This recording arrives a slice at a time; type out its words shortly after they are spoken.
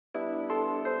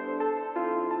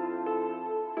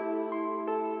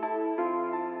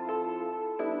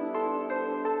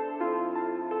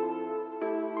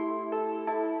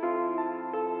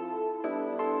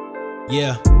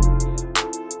Yeah.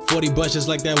 40 bucks just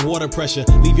like that water pressure.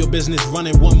 Leave your business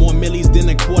running, want more millies than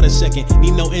a quarter second.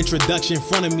 Need no introduction in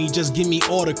front of me, just give me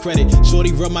all the credit.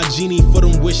 Shorty rub my genie for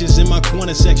them wishes in my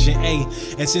corner section, ayy.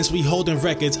 And since we holding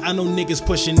records, I know niggas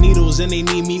pushing needles and they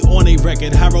need me on a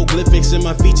record. Hieroglyphics in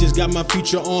my features, got my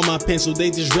future on my pencil.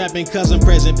 They just rapping cause I'm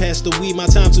present. Pass the weed, my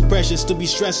time too precious to be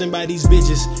stressing by these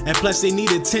bitches. And plus they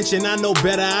need attention, I know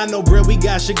better. I know bread we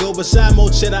got should go beside more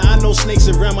cheddar. I know snakes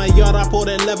around my yard, I pull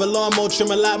that lever, lawnmower,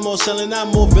 trim a lot more, selling out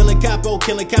more. Villain capo,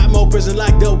 killing cop, more prison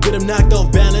locked up, get him knocked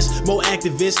off balance. More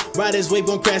activists, riders wave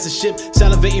gon' crash the ship.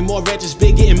 Salivating more ratchets,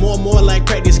 big getting more and more like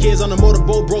practice. Kids on a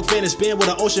motorboat, broke fan and spin with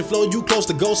an ocean flow. You close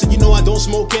to ghost and you know I don't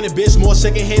smoke cannabis. More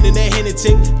second hand than that hand and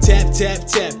tick. Tap, tap,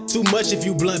 tap. Too much if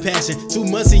you blunt passing. 2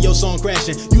 months in your song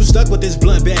crashing. You stuck with this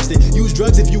blunt bastard. Use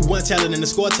drugs if you want talent and the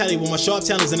score tally with my sharp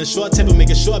talents and a short temper.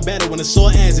 Make a short battle when a sore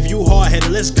ass if you hard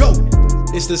headed. Let's go.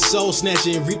 It's the soul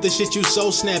snatching, reap the shit you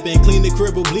so snapping. Clean the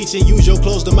crib with bleaching, use your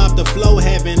clothes to mop the flow.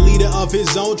 Having leader of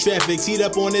his own traffic, heat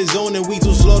up on his own and we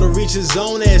too slow to reach his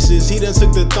own ashes. He done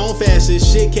took the throne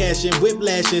fastest, shit cashing,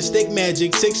 whiplashing, stick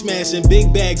magic, tick smashing.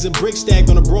 Big bags of brick stacked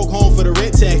on a broke home for the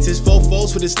rent taxes. 4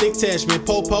 foes for the stick attachment,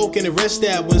 poke and the rest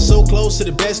that one. So close to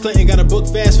the best Clinton, got a book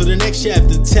fast for the next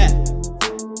chapter. Tap.